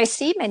 What I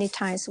see many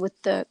times with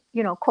the,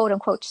 you know, quote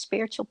unquote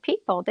spiritual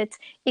people, that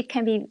it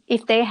can be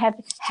if they have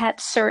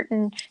had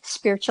certain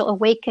spiritual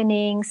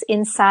awakenings,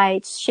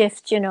 insights,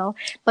 shifts, you know,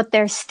 but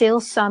there's still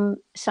some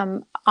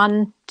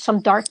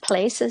dark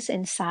places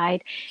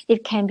inside.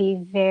 It can be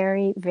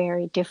very,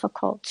 very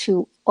difficult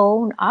to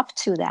own up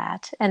to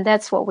that. And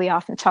that's what we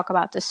often talk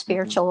about, the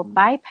spiritual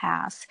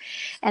bypass.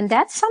 And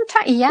that's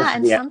sometimes, yeah,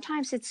 and Yeah.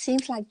 sometimes it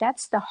seems like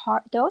that's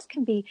those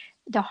can be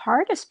the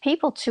hardest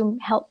people to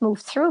help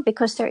move through,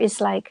 because there is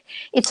like,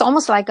 it's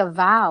almost like a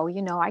vow,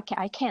 you know, I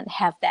can't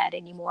have that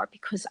anymore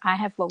because I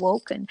have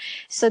awoken.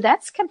 So that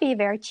can be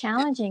very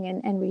challenging,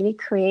 and really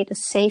create a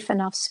safe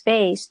enough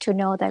space to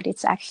know that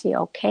it's actually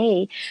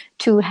okay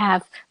to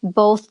have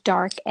both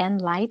dark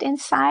and light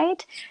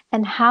inside.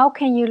 And how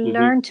can you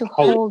learn to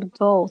hold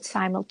both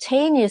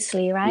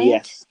simultaneously, right?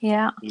 Yes.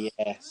 Yeah.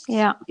 Yes.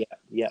 Yeah.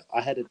 Yeah.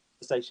 I had a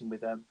conversation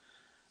with a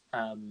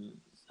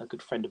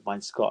good friend of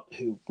mine, Scott,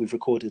 who we've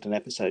recorded an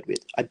episode with.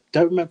 I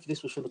don't remember if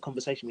this was from the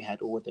conversation we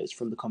had or whether it's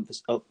from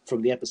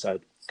the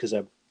episode, because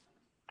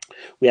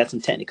we had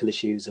some technical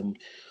issues and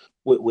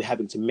we're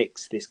having to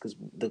mix this because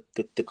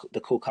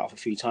the call cut off a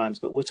few times.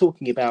 But we're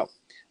talking about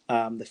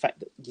the fact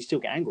that you still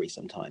get angry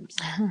sometimes.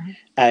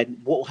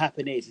 And what will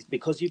happen is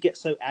because you get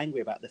so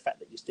angry about the fact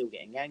that you're still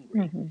getting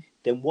angry,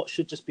 then what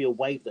should just be a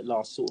wave that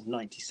lasts sort of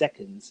 90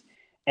 seconds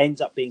ends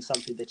up being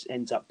something that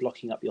ends up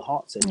blocking up your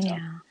heart center.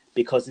 Yeah.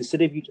 Because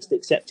instead of you just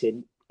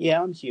accepting,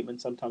 yeah, I'm human,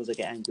 sometimes I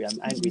get angry, I'm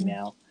angry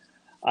now,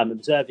 I'm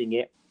observing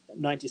it,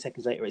 90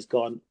 seconds later it's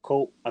gone,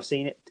 cool, I've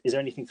seen it, is there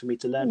anything for me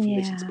to learn from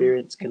this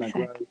experience? Can I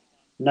grow?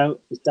 No,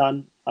 it's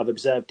done, I've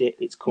observed it,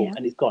 it's cool,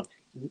 and it's gone.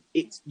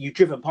 You've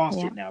driven past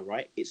it now,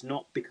 right? It's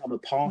not become a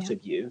part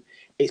of you,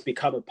 it's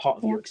become a part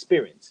of your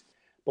experience.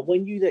 But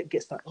when you then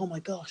get like, oh my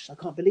gosh, I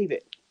can't believe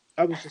it,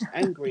 I was just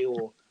angry,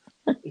 or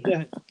you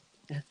know,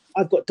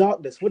 I've got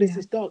darkness, what is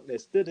this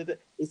darkness?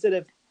 Instead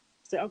of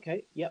say,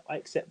 okay, yep, I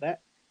accept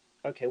that.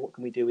 Okay, what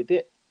can we do with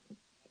it?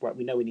 Right,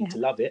 we know we need to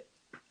love it.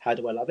 How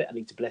do I love it? I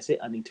need to bless it.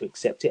 I need to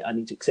accept it. I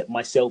need to accept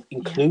myself,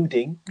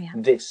 including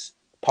this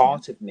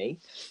part of me.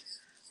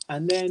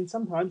 And then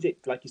sometimes it,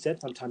 like you said,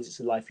 sometimes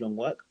it's a lifelong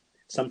work.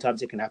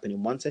 Sometimes it can happen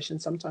in one session.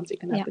 Sometimes it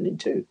can happen in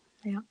two.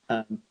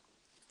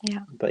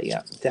 But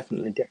yeah,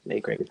 definitely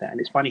agree with that. And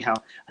it's funny how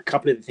a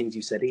couple of the things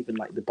you said, even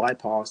like the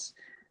bypass,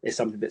 is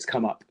something that's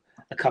come up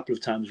a couple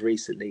of times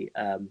recently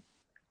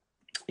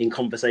in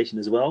conversation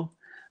as well.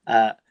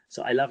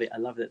 So I love it. I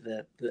love that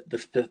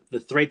the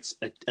threads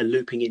are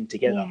looping in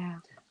together,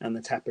 and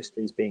the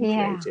tapestry is being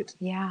created.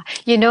 Yeah.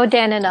 You know,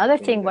 Dan, another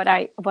thing, what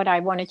I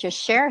wanted to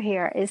share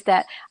here is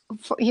that,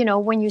 you know,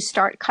 when you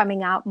start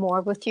coming out more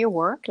with your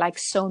work, like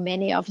so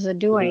many of us are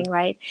doing,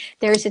 right?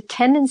 There's a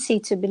tendency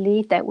to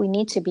believe that we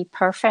need to be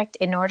perfect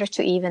in order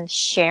to even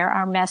share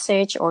our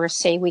message, or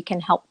say we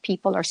can help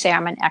people, or say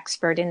I'm an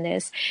expert in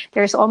this.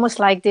 There's almost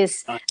like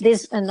this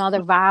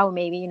another vow,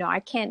 maybe, you know,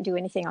 I can't do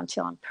anything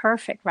until I'm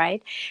perfect,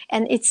 right?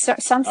 And it's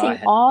something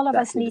all of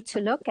us need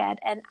to look at.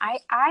 And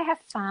I have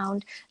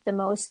found the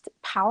most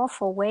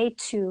powerful way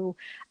to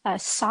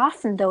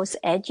soften those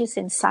edges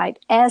inside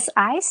as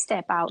I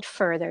step out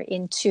further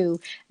into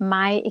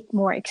my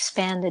more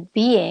expanded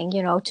being,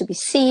 you know, to be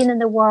seen in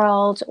the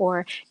world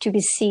or to be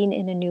seen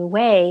in a new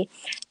way,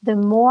 the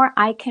more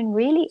I can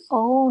really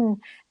own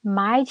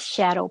my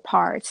shadow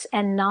parts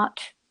and not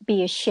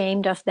be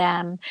ashamed of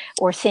them,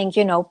 or think,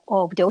 you know,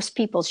 oh, those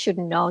people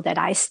shouldn't know that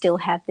I still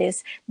have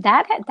this.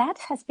 That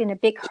has been a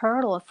big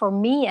hurdle for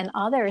me and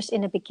others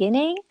in the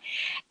beginning.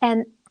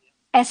 And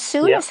as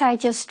soon as I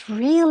just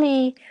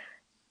really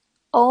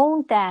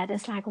own that,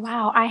 it's like,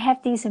 wow, I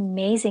have these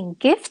amazing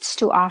gifts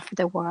to offer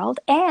the world,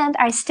 and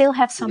I still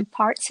have some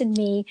parts in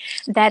me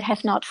that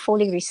have not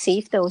fully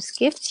received those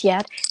gifts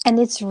yet. And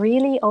it's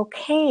really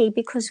okay,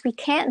 because we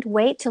can't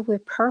wait till we're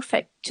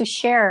perfect to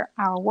share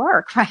our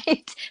work,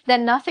 right?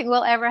 Then nothing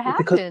will ever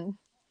happen. Because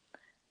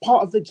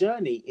part of the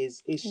journey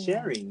is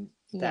sharing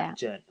that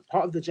journey.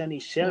 Part of the journey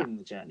is sharing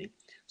the journey.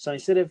 So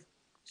instead of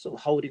sort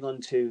of holding on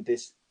to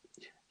this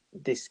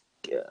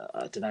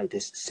I don't know,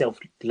 this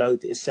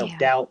self-load, this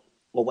self-doubt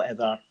or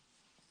whatever,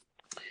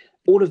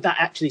 all of that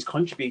actually is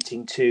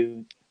contributing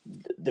to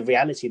the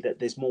reality that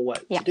there's more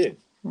work to do,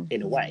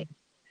 in a way.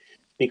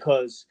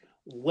 Because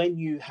when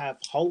you have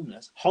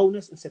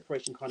wholeness and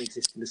separation can't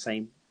exist in the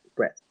same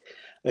breath.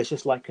 It's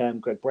just like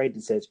Greg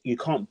Braden says, you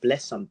can't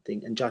bless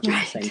something and judge it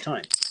at the same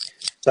time.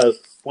 So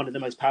one of the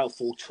most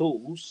powerful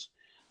tools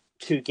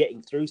to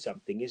getting through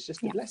something is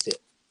just to bless it.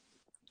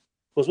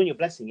 Because when you're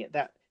blessing it,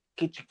 that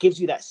gives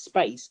you that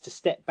space to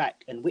step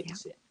back and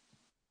witness it,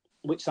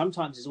 which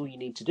sometimes is all you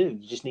need to do.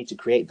 You just need to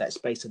create that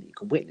space so that you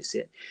can witness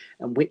it,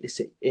 and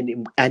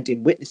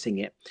in witnessing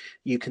it,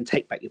 you can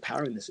take back your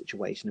power in the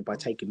situation. And by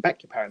taking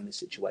back your power in the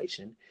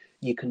situation,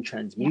 you can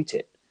transmute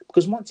it.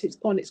 Because once it's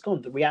gone, it's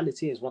gone. The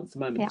reality is, once the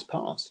moment has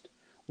passed,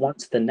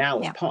 once the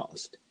now has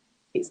passed,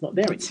 it's not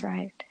there That's anymore.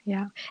 right.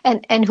 Yeah.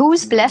 And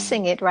who's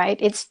blessing it, right?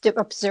 It's the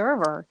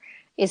observer.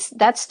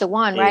 That's the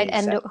one, right?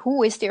 And Exactly.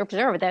 who is the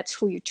observer? That's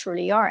who you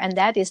truly are. And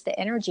that is the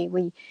energy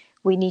we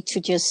need to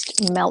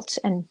just melt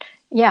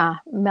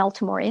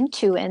more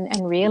into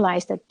and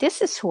realize that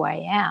this is who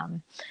I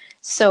am.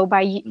 So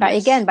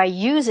Yes. by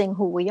using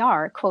who we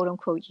are, quote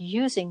unquote,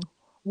 using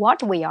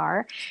what we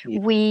are, Yeah.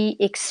 we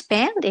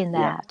expand in Yeah.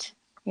 that.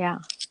 Yeah.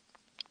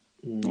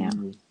 Yeah.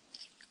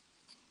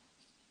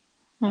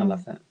 I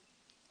love that.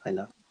 I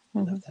love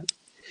that.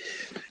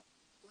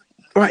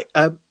 Right.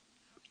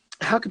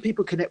 How can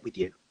people connect with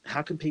you?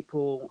 How can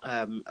people,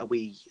 I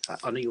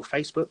know your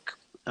Facebook.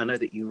 I know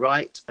that you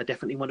write. I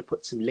definitely want to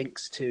put some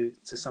links to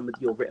some of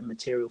your written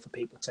material for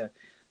people to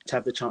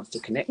have the chance to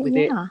connect with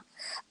it. Yeah.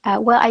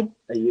 Well, I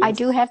in-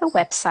 do have a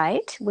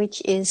website,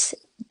 which is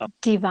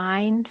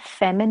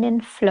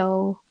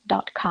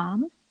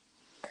divinefeminineflow.com.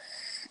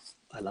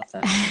 I love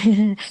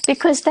that.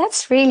 Because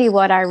that's really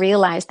what I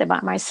realized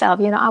about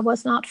myself. I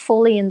was not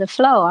fully in the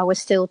flow. I was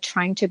still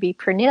trying to be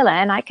Pernilla,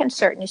 and I can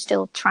certainly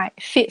still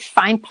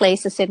find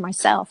places in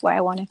myself where I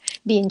want to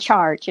be in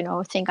charge,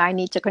 think I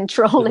need to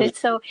control it.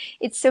 So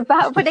it's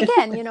about, but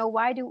again,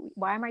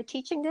 why am I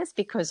teaching this?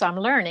 Because I'm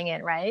learning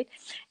it, right?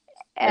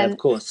 Of And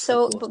course.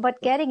 so, but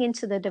getting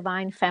into the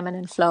divine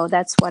feminine flow,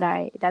 that's what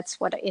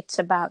it's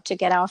about, to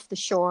get off the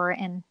shore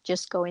and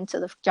just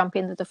jump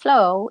into the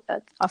flow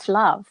of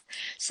love.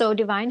 So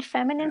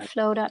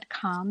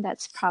divinefeminineflow.com,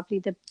 that's probably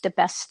the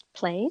best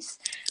place.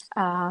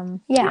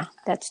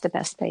 That's the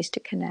best place to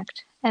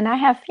connect. And I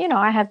have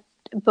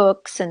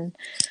books, and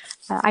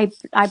I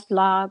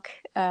blog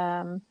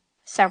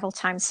several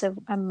times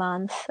a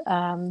month.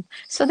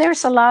 So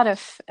there's a lot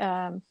of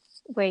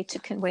ways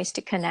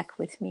to connect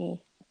with me.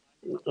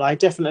 I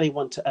definitely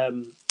want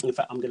to. In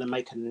fact, I'm going to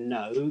make a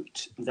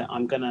note that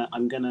I'm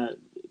gonna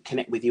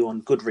connect with you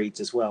on Goodreads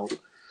as well,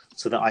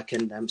 so that I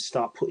can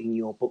start putting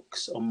your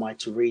books on my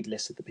to read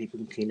list so that people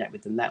can connect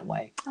with them that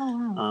way.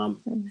 Oh, wow.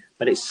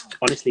 But it's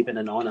honestly been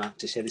an honor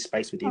to share this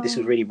space with you. This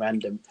was really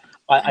random.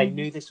 I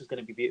knew this was going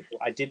to be beautiful.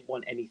 I didn't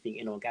want anything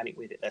inorganic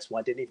with it. That's why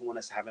I didn't even want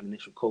us to have an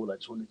initial call. I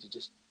just wanted to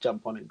just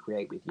jump on and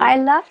create with you. I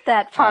love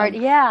that part.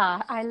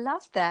 Yeah, I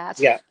love that.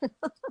 Yeah.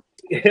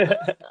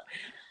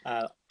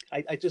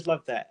 I just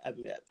love that.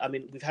 I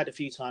mean, we've had a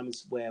few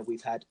times where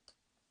we've had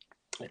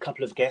a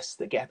couple of guests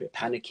that get a bit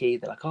panicky.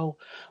 They're like, "Oh,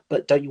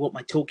 but don't you want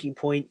my talking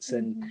points?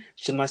 And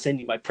shouldn't I send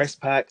you my press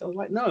pack?" I was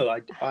like, "No,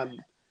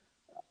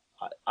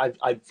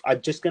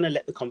 I'm just going to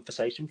let the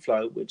conversation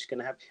flow. We're just going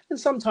to have, and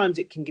sometimes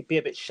it can be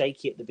a bit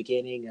shaky at the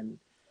beginning,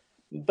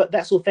 but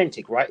that's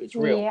authentic, right? It's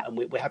real, and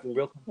we're having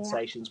real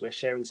conversations. We're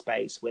sharing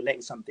space. We're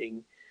letting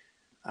something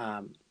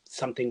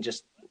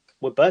just,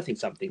 we're birthing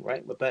something,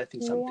 right? We're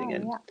birthing something,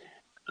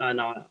 and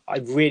I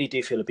really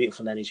do feel a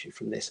beautiful energy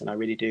from this, and I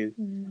really do.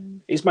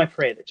 It's my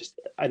prayer that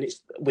and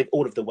it's with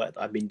all of the work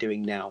that I've been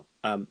doing now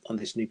on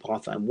this new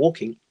path that I'm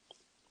walking.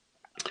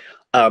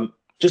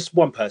 Just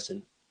one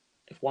person,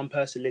 if one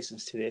person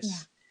listens to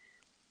this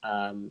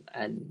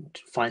and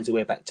finds their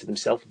way back to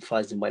themselves and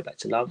finds their way back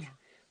to love,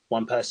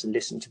 one person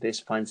listening to this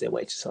finds their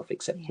way to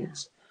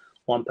self-acceptance.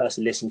 One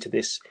person listening to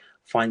this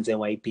finds their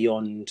way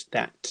beyond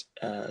that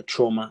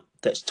trauma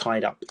that's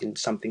tied up in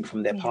something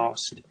from their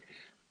past.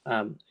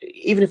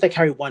 Even if they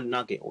carry one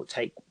nugget or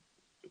take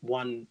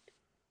one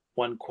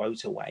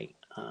quote away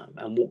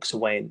and walks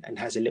away and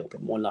has a little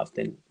bit more love,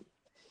 then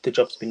the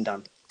job's been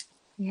done.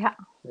 I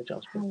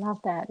love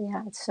that.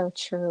 Yeah, it's so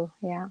true.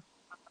 Yeah.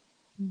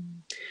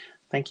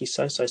 Thank you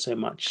so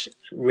much.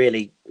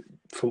 Really,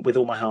 with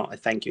all my heart, I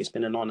thank you. It's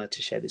been an honor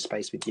to share this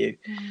space with you.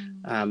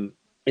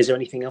 Is there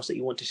anything else that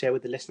you want to share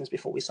with the listeners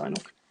before we sign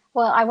off?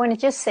 Well, I want to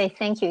just say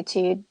thank you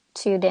to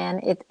you, Dan.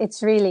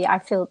 It's really, I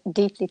feel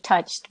deeply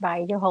touched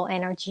by your whole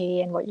energy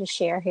and what you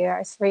share here.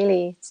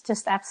 It's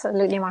just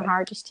absolutely, my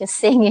heart is just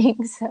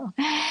singing. So,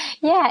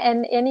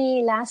 and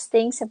any last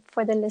things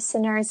for the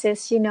listeners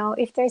is,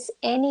 if there's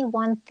any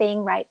one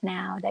thing right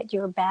now that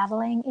you're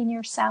battling in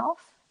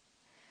yourself,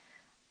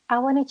 I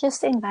want to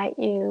just invite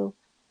you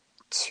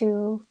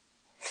to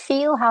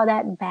feel how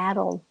that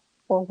battle,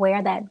 or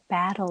where that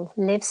battle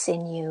lives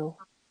in you.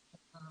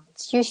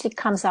 It usually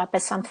comes up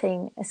as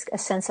a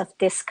sense of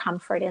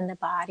discomfort in the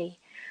body.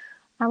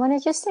 I want to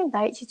just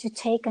invite you to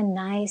take a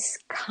nice,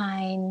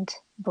 kind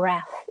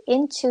breath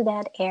into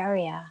that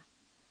area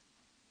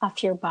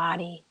of your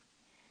body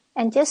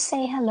and just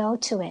say hello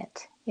to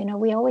it.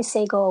 We always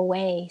say go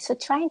away. So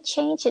try and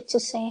change it to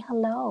say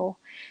hello,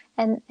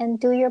 and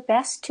do your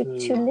best to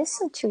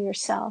listen to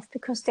yourself,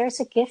 because there's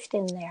a gift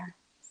in there.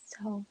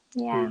 So,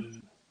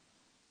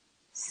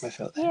 I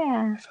felt that.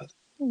 Yeah. I felt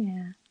that.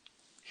 Yeah.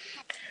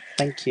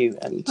 Thanks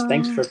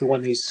for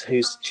everyone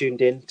who's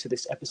tuned in to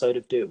this episode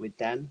of Do It with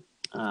Dan.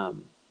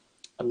 I'm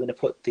going to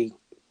put the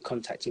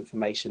contact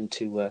information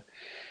to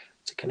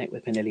connect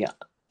with Pernilla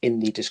in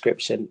the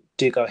description.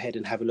 Do go ahead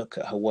and have a look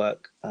at her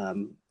work.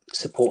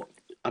 Support.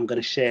 I'm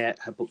going to share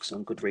her books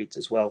on Goodreads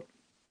as well.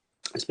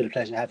 It's been a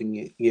pleasure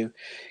having you.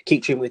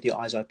 Keep tuning with your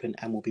eyes open,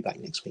 and we'll be back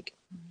next week.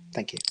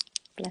 Thank you.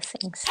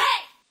 Blessings.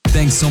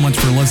 Thanks so much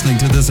for listening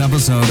to this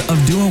episode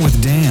of Do It with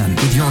Dan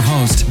with your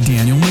host,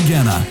 Daniel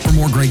McGenna. For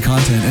more great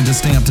content and to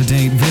stay up to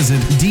date,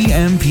 visit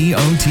dmpotv.com.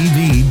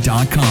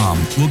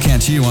 We'll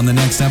catch you on the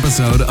next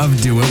episode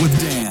of Do It with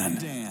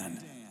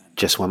Dan.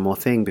 Just one more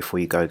thing before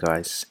you go,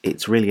 guys.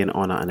 It's really an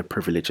honor and a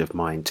privilege of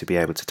mine to be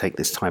able to take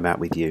this time out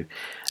with you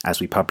as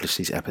we publish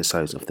these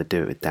episodes of the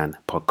Do It with Dan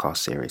podcast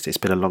series. It's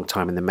been a long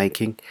time in the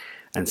making,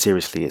 and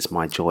seriously, it's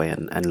my joy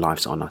and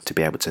life's honor to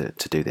be able to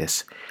do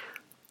this.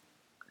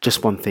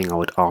 Just one thing I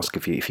would ask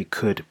of you, if you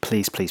could,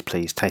 please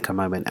take a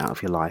moment out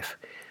of your life.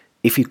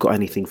 If you've got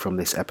anything from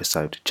this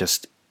episode,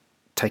 just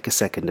take a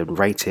second and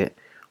rate it,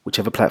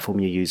 whichever platform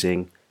you're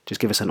using.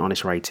 Just give us an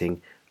honest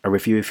rating. A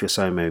review if you're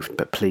so moved,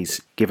 but please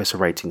give us a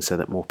rating so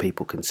that more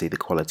people can see the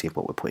quality of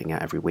what we're putting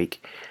out every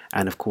week.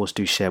 And of course,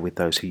 do share with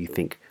those who you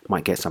think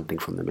might get something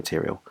from the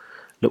material.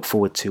 Look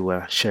forward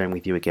to sharing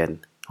with you again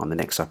on the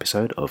next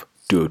episode of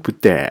Do It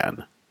with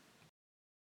Dan.